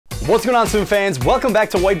What's going on, swim fans? Welcome back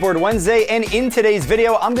to Whiteboard Wednesday, and in today's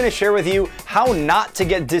video, I'm going to share with you how not to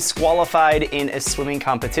get disqualified in a swimming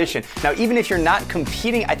competition. Now, even if you're not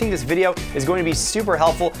competing, I think this video is going to be super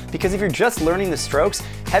helpful because if you're just learning the strokes,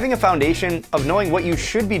 having a foundation of knowing what you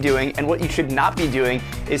should be doing and what you should not be doing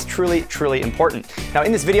is truly, truly important. Now,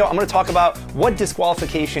 in this video, I'm going to talk about what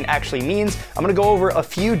disqualification actually means. I'm going to go over a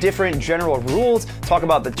few different general rules, talk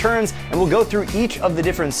about the turns, and we'll go through each of the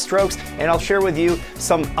different strokes, and I'll share with you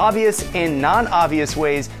some obvious and non-obvious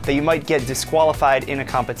ways that you might get disqualified in a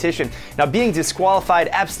competition. Now, being disqualified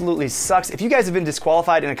absolutely sucks. If you guys have been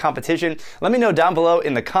disqualified in a competition, let me know down below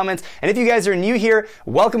in the comments. And if you guys are new here,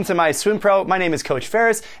 welcome to MySwimPro. My name is Coach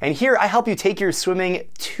Ferris, and here I help you take your swimming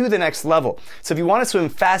to the next level. So if you want to swim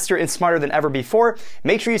faster and smarter than ever before,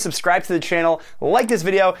 make sure you subscribe to the channel, like this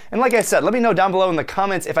video, and like I said, let me know down below in the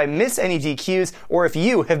comments if I miss any DQs or if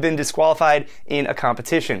you have been disqualified in a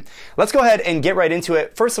competition. Let's go ahead and get right into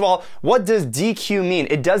it. First of all, what does DQ mean?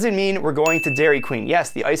 It doesn't mean we're going to Dairy Queen. Yes,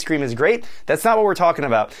 the ice cream is great. That's not what we're talking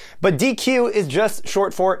about. But DQ is just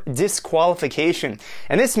short for disqualification.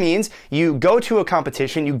 And this means you go to a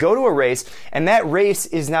competition, you go to a race, and that race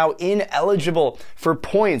is now ineligible for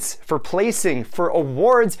points, for placing, for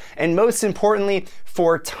awards, and most importantly,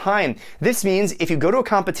 for time. This means if you go to a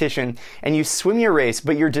competition and you swim your race,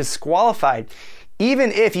 but you're disqualified,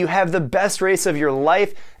 even if you have the best race of your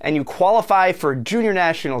life and you qualify for junior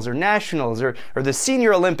nationals or the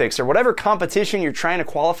senior Olympics or whatever competition you're trying to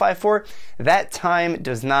qualify for, that time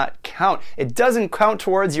does not count. It doesn't count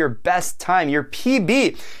towards your best time, your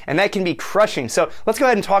PB, and that can be crushing. So let's go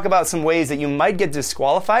ahead and talk about some ways that you might get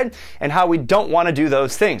disqualified and how we don't want to do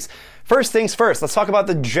those things. First things first, let's talk about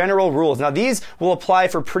the general rules. Now, these will apply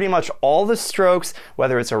for pretty much all the strokes,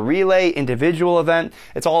 whether it's a relay, individual event.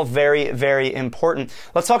 It's all very, very important.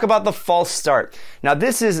 Let's talk about the false start. Now,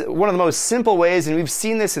 this is one of the most simple ways, and we've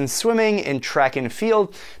seen this in swimming, in track and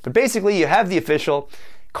field, but basically you have the official,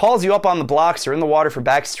 calls you up on the blocks or in the water for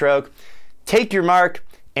backstroke, take your mark,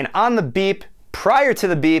 and on the beep, prior to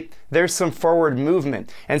the beep, there's some forward movement.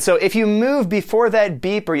 And so if you move before that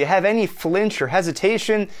beep or you have any flinch or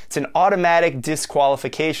hesitation, it's an automatic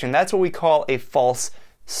disqualification. That's what we call a false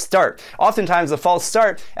start. Oftentimes the false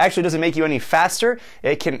start actually doesn't make you any faster.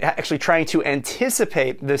 It can actually trying to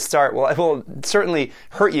anticipate the start. Well, it will certainly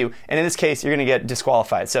hurt you. And in this case, you're going to get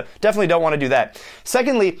disqualified. So definitely don't want to do that.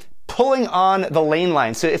 Secondly, pulling on the lane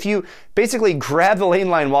line. So if you basically grab the lane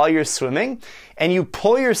line while you're swimming and you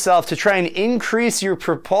pull yourself to try and increase your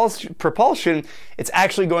propulsion, it's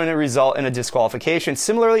actually going to result in a disqualification,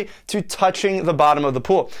 similarly to touching the bottom of the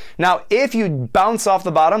pool. Now, if you bounce off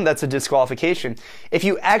the bottom, that's a disqualification. If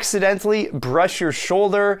you accidentally brush your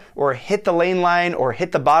shoulder or hit the lane line or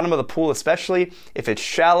hit the bottom of the pool, especially if it's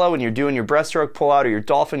shallow and you're doing your breaststroke pullout or your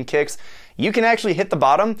dolphin kicks, you can actually hit the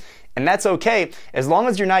bottom, and that's okay as long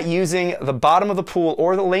as you're not using the bottom of the pool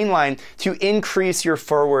or the lane line to increase your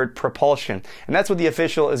forward propulsion. And that's what the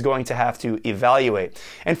official is going to have to evaluate.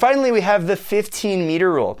 And finally, we have the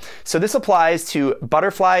 15-meter rule. So this applies to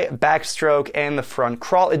butterfly, backstroke, and the front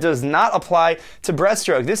crawl. It does not apply to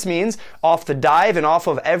breaststroke. This means off the dive and off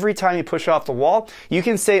of every time you push off the wall, you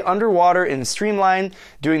can stay underwater in streamline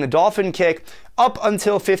doing the dolphin kick up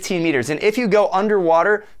until 15 meters. And if you go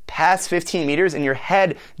underwater past 15 meters and your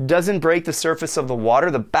head doesn't break the surface of the water,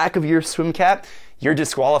 the back of your swim cap, you're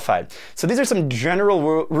disqualified. So these are some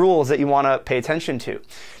general rules that you want to pay attention to.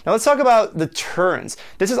 Now let's talk about the turns.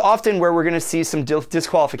 This is often where we're going to see some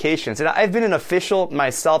disqualifications. And I've been an official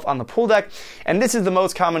myself on the pool deck, and this is the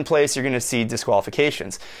most common place you're going to see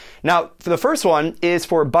disqualifications. Now, for the first one is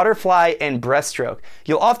for butterfly and breaststroke.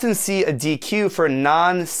 You'll often see a DQ for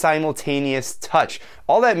non-simultaneous touch.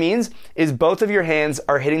 All that means is both of your hands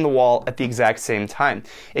are hitting the wall at the exact same time.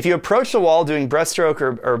 If you approach the wall doing breaststroke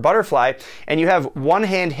or butterfly and you have one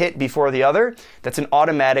hand hit before the other, that's an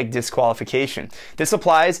automatic disqualification. This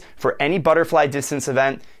applies for any butterfly distance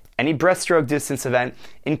event, any breaststroke distance event,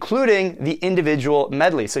 including the individual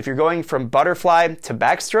medley. So if you're going from butterfly to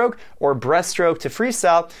backstroke or breaststroke to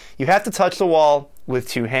freestyle, you have to touch the wall with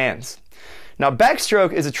two hands. Now,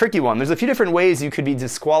 backstroke is a tricky one. There's a few different ways you could be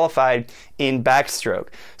disqualified in backstroke.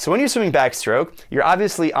 So when you're swimming backstroke, you're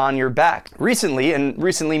obviously on your back. Recently, and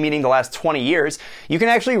recently meaning the last 20 years, you can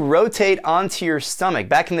actually rotate onto your stomach.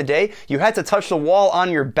 Back in the day, you had to touch the wall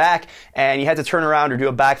on your back and you had to turn around or do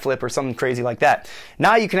a backflip or something crazy like that.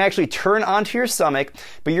 Now you can actually turn onto your stomach,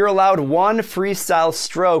 but you're allowed one freestyle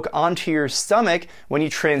stroke onto your stomach when you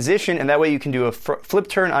transition, and that way you can do a flip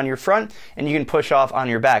turn on your front and you can push off on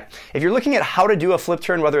your back. If you're looking at how to do a flip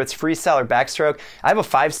turn, whether it's freestyle or backstroke, I have a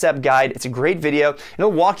 5-step guide. It's a great video, and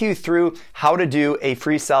it'll walk you through how to do a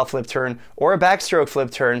freestyle flip turn or a backstroke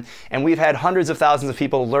flip turn, and we've had hundreds of thousands of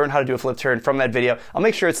people learn how to do a flip turn from that video. I'll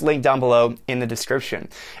make sure it's linked down below in the description.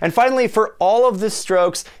 And finally, for all of the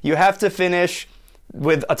strokes, you have to finish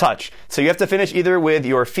with a touch. So you have to finish either with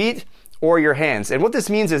your feet or your hands. And what this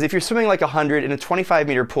means is if you're swimming like 100 in a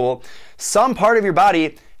 25-meter pool, some part of your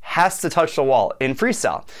body has to touch the wall in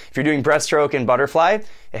freestyle. If you're doing breaststroke and butterfly,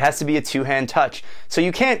 it has to be a 2-hand touch. So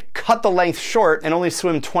you can't cut the length short and only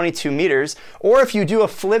swim 22 meters. Or if you do a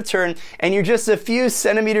flip turn and you're just a few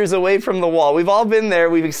centimeters away from the wall, we've all been there,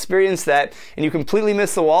 we've experienced that, and you completely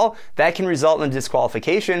miss the wall, that can result in a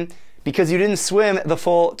disqualification because you didn't swim the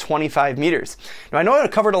full 25 meters. Now, I know I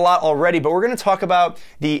covered a lot already, but we're gonna talk about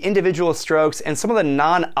the individual strokes and some of the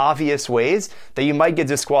non-obvious ways that you might get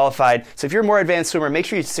disqualified. So if you're a more advanced swimmer, make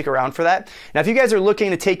sure you stick around for that. Now, if you guys are looking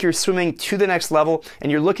to take your swimming to the next level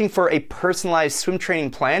and you're looking for a personalized swim training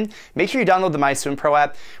plan, make sure you download the MySwimPro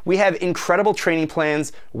app. We have incredible training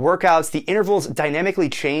plans, workouts, the intervals dynamically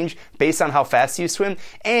change based on how fast you swim,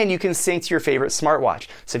 and you can sync to your favorite smartwatch.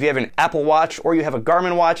 So if you have an Apple Watch or you have a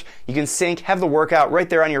Garmin watch, you can sync, have the workout right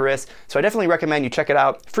there on your wrist. So I definitely recommend you check it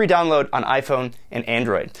out. Free download on iPhone and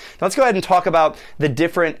Android. Now let's go ahead and talk about the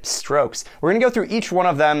different strokes. We're gonna go through each one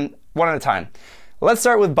of them one at a time. Let's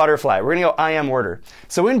start with butterfly. We're gonna go IM order.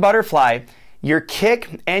 So in butterfly, your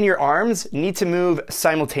kick and your arms need to move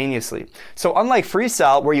simultaneously. So unlike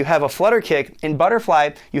freestyle, where you have a flutter kick, in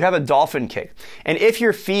butterfly, you have a dolphin kick. And if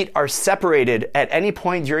your feet are separated at any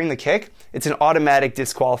point during the kick, it's an automatic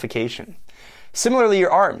disqualification. Similarly,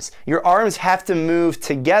 your arms have to move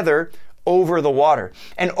together over the water.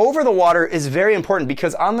 And over the water is very important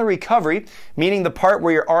because on the recovery, meaning the part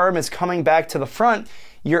where your arm is coming back to the front,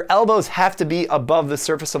 your elbows have to be above the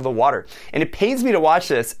surface of the water. And it pains me to watch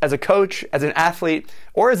this as a coach, as an athlete,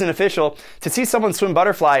 or as an official, to see someone swim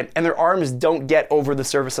butterfly and their arms don't get over the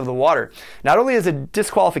surface of the water. Not only is it a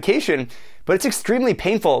disqualification, but it's extremely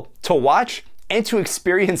painful to watch and to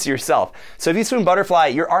experience yourself. So if you swim butterfly,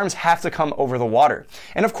 your arms have to come over the water.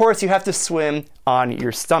 And of course, you have to swim on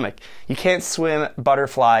your stomach. You can't swim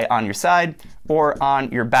butterfly on your side or on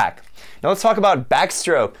your back. Now let's talk about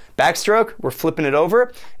backstroke. Backstroke, we're flipping it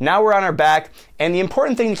over. Now we're on our back. And the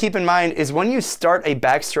important thing to keep in mind is when you start a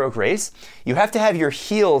backstroke race, you have to have your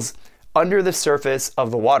heels under the surface of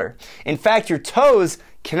the water. In fact, your toes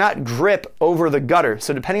cannot grip over the gutter.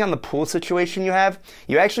 So depending on the pool situation you have,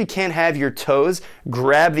 you actually can't have your toes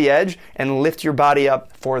grab the edge and lift your body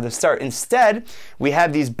up for the start. Instead, we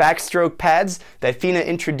have these backstroke pads that FINA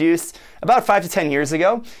introduced about 5 to 10 years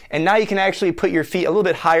ago. And now you can actually put your feet a little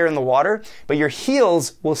bit higher in the water, but your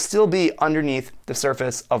heels will still be underneath the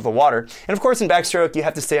surface of the water. And of course, in backstroke, you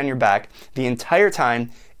have to stay on your back the entire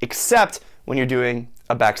time, except when you're doing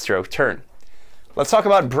a backstroke turn. Let's talk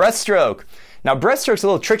about breaststroke. Now, breaststroke's a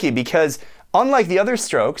little tricky because unlike the other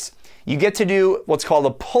strokes, you get to do what's called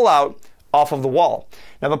a pull-out off of the wall.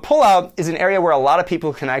 Now, the pull-out is an area where a lot of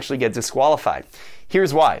people can actually get disqualified.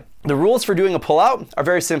 Here's why. The rules for doing a pull-out are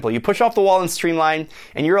very simple. You push off the wall in streamline,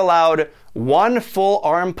 and you're allowed one full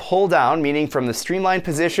arm pull down, meaning from the streamline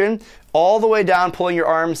position all the way down, pulling your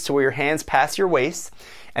arms to where your hands pass your waist.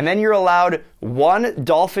 And then you're allowed one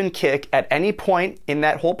dolphin kick at any point in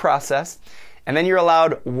that whole process. And then you're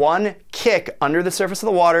allowed one kick under the surface of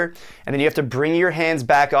the water, and then you have to bring your hands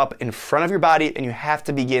back up in front of your body, and you have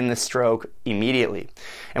to begin the stroke immediately.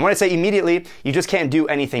 And when I say immediately, you just can't do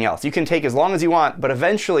anything else. You can take as long as you want, but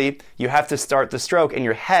eventually you have to start the stroke, and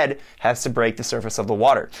your head has to break the surface of the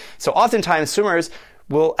water. So oftentimes swimmers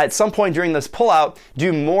will at some point during this pullout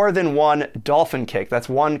do more than one dolphin kick. That's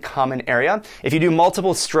one common area. If you do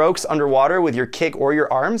multiple strokes underwater with your kick or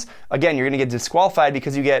your arms, again, you're gonna get disqualified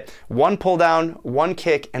because you get one pull down, one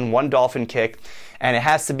kick, and one dolphin kick, and it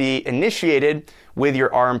has to be initiated with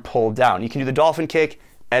your arm pulled down. You can do the dolphin kick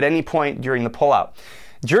at any point during the pullout.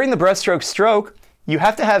 During the breaststroke stroke, you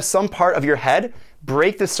have to have some part of your head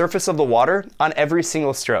break the surface of the water on every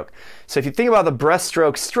single stroke. So if you think about the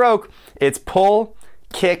breaststroke stroke, it's pull,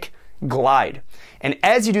 kick, glide. And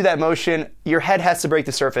as you do that motion, your head has to break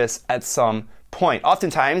the surface at some point.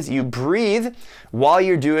 Oftentimes, you breathe while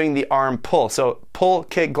you're doing the arm pull. So pull,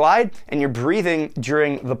 kick, glide, and you're breathing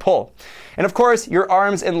during the pull. And of course, your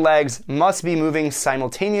arms and legs must be moving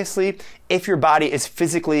simultaneously if your body is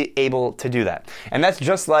physically able to do that. And that's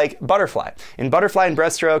just like butterfly. In butterfly and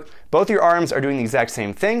breaststroke, both your arms are doing the exact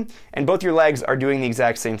same thing, and both your legs are doing the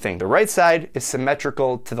exact same thing. The right side is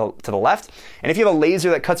symmetrical to the left, and if you have a laser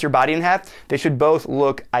that cuts your body in half, they should both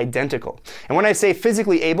look identical. And when I say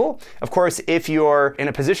physically able, of course, if you're in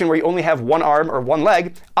a position where you only have one arm or one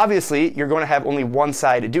leg, obviously you're going to have only one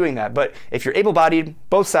side doing that. But if you're able-bodied,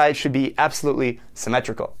 both sides should be absolutely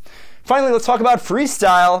symmetrical. Finally, let's talk about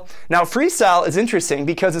freestyle. Now, freestyle is interesting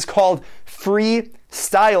because it's called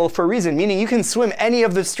freestyle for a reason, meaning you can swim any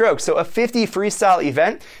of the strokes. So a 50 freestyle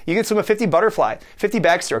event, you can swim a 50 butterfly, 50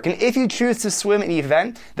 backstroke. And if you choose to swim an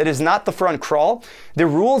event that is not the front crawl, the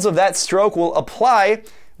rules of that stroke will apply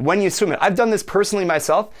when you swim it. I've done this personally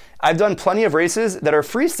myself. I've done plenty of races that are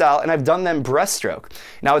freestyle, and I've done them breaststroke.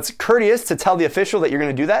 Now, it's courteous to tell the official that you're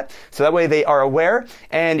going to do that, so that way they are aware,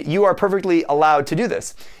 and you are perfectly allowed to do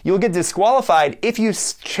this. You'll get disqualified if you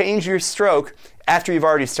change your stroke after you've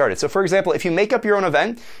already started. So for example, if you make up your own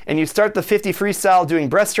event and you start the 50 freestyle doing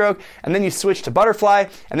breaststroke, and then you switch to butterfly,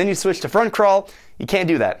 and then you switch to front crawl, you can't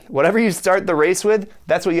do that. Whatever you start the race with,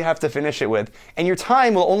 that's what you have to finish it with. And your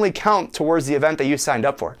time will only count towards the event that you signed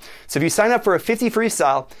up for. So if you sign up for a 50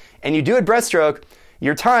 freestyle and you do it breaststroke,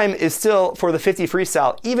 your time is still for the 50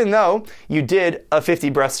 freestyle, even though you did a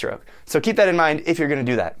 50 breaststroke. So keep that in mind if you're going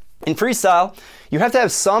to do that. In freestyle, you have to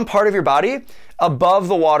have some part of your body above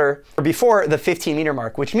the water or before the 15-meter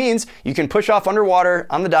mark, which means you can push off underwater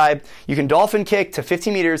on the dive, you can dolphin kick to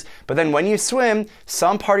 15 meters, but then when you swim,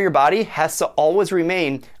 some part of your body has to always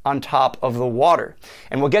remain on top of the water.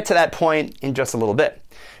 And we'll get to that point in just a little bit.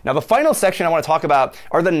 Now, the final section I want to talk about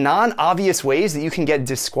are the non-obvious ways that you can get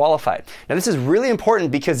disqualified. Now, this is really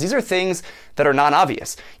important because these are things that are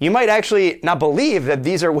non-obvious. You might actually not believe that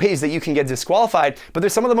these are ways that you can get disqualified, but they're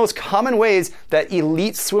some of the most common ways that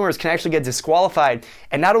elite swimmers can actually get disqualified,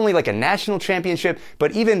 and not only like a national championship,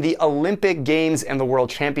 but even the Olympic Games and the World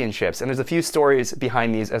Championships. And there's a few stories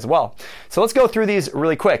behind these as well. So let's go through these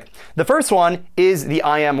really quick. The first one is the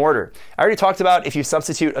IM order. I already talked about if you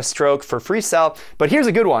substitute a stroke for freestyle, but here's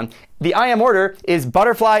a good one. The IM order is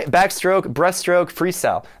butterfly, backstroke, breaststroke,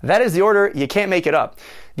 freestyle. That is the order. You can't make it up.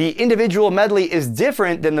 The individual medley is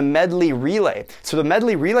different than the medley relay. So the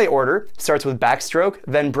medley relay order starts with backstroke,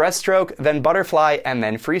 then breaststroke, then butterfly, and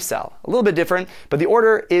then freestyle. A little bit different, but the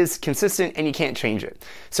order is consistent and you can't change it.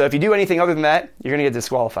 So if you do anything other than that, you're going to get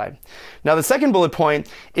disqualified. Now, the second bullet point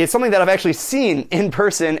is something that I've actually seen in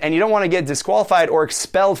person, and you don't want to get disqualified or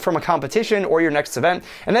expelled from a competition or your next event,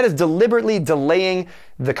 and that is deliberately delaying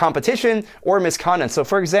the competition or misconduct. So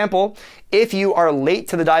for example, if you are late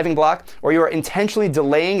to the diving block, or you are intentionally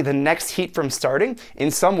delaying the next heat from starting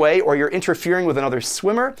in some way, or you're interfering with another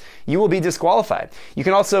swimmer, you will be disqualified. You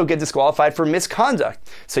can also get disqualified for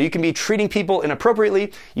misconduct. So you can be treating people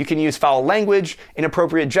inappropriately, you can use foul language,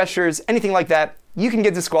 inappropriate gestures, anything like that. You can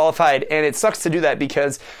get disqualified, and it sucks to do that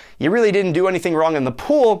because you really didn't do anything wrong in the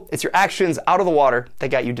pool. It's your actions out of the water that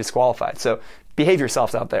got you disqualified. So behave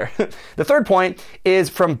yourselves out there. The third point is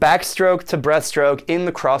from backstroke to breaststroke in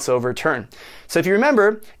the crossover turn. So if you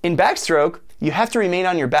remember, in backstroke, you have to remain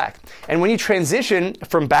on your back. And when you transition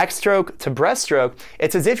from backstroke to breaststroke,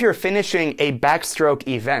 it's as if you're finishing a backstroke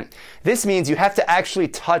event. This means you have to actually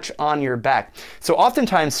touch on your back. So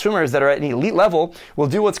oftentimes swimmers that are at an elite level will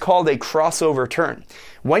do what's called a crossover turn.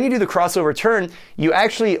 When you do the crossover turn, you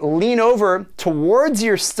actually lean over towards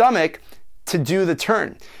your stomach to do the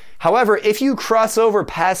turn. However, if you cross over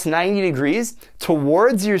past 90 degrees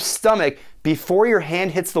towards your stomach before your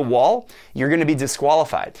hand hits the wall, you're going to be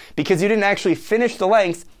disqualified because you didn't actually finish the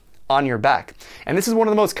length on your back. And this is one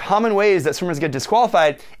of the most common ways that swimmers get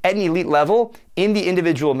disqualified at an elite level in the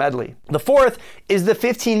individual medley. The fourth is the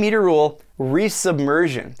 15-meter rule,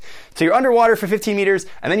 resubmersion. So you're underwater for 15 meters,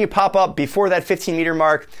 and then you pop up before that 15-meter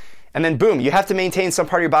mark, and then boom, you have to maintain some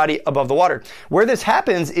part of your body above the water. Where this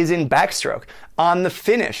happens is in backstroke, on the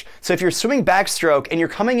finish. So if you're swimming backstroke and you're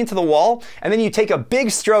coming into the wall, and then you take a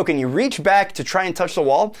big stroke and you reach back to try and touch the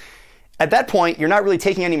wall, at that point, you're not really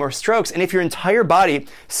taking any more strokes. And if your entire body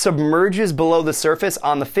submerges below the surface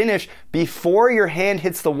on the finish before your hand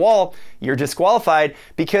hits the wall, you're disqualified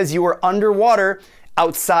because you were underwater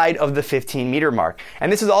outside of the 15-meter mark.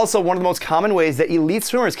 And this is also one of the most common ways that elite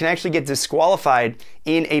swimmers can actually get disqualified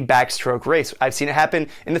in a backstroke race. I've seen it happen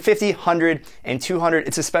in the 50, 100, and 200.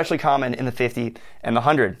 It's especially common in the 50 and the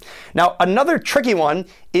 100. Now, another tricky one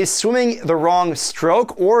is swimming the wrong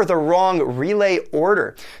stroke or the wrong relay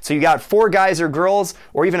order. So you got 4 guys or girls,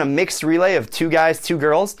 or even a mixed relay of 2 guys, 2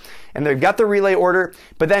 girls, and they've got the relay order,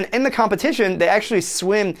 but then in the competition, they actually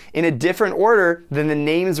swim in a different order than the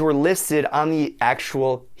names were listed on the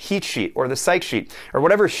actual heat sheet or the psych sheet or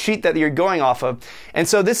whatever sheet that you're going off of. And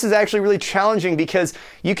so this is actually really challenging because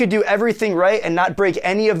you could do everything right and not break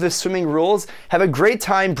any of the swimming rules, have a great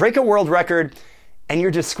time, break a world record, and you're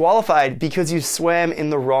disqualified because you swam in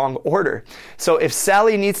the wrong order. So if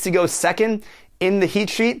Sally needs to go second in the heat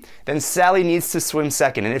sheet, then Sally needs to swim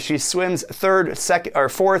second. And if she swims third, second, or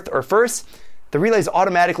fourth, or first, the relay is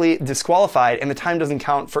automatically disqualified and the time doesn't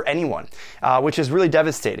count for anyone, which is really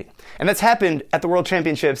devastating. And that's happened at the World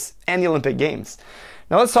Championships and the Olympic Games.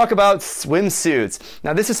 Now let's talk about swimsuits.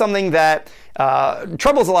 Now this is something that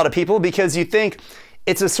troubles a lot of people because you think,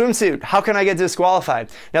 it's a swimsuit, how can I get disqualified?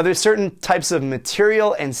 Now there's certain types of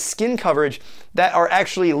material and skin coverage that are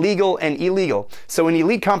actually legal and illegal. So in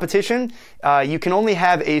elite competition, you can only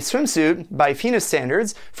have a swimsuit by FINA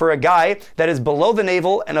standards for a guy that is below the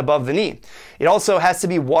navel and above the knee. It also has to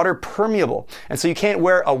be water permeable. And so you can't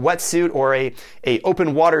wear a wetsuit or a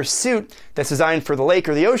open water suit that's designed for the lake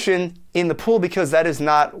or the ocean in the pool because that is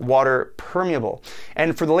not water permeable.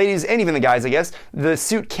 And for the ladies and even the guys, I guess, the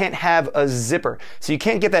suit can't have a zipper. So you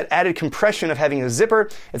can't get that added compression of having a zipper.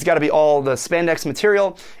 It's got to be all the spandex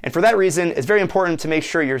material. And for that reason, it's very important to make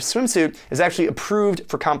sure your swimsuit is actually approved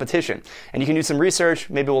for competition. And you can do some research.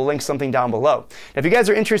 Maybe we'll link something down below. Now, if you guys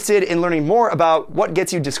are interested in learning more about what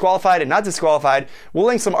gets you disqualified and not disqualified, we'll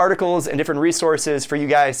link some articles and different resources for you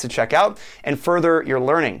guys to check out and further your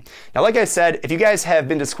learning. Now, like I said, if you guys have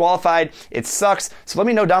been disqualified, it sucks. So let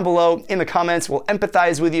me know down below in the comments. We'll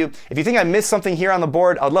empathize with you. If you think I missed something here on the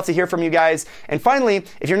board, I'd love to hear from you guys. And finally,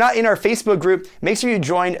 if you're not in our Facebook group, make sure you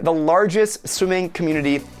join the largest swimming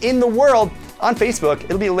community in the world on Facebook.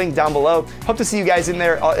 It'll be linked down below. Hope to see you guys in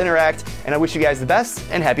there. I'll interact, and I wish you guys the best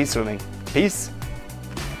and happy swimming. Peace.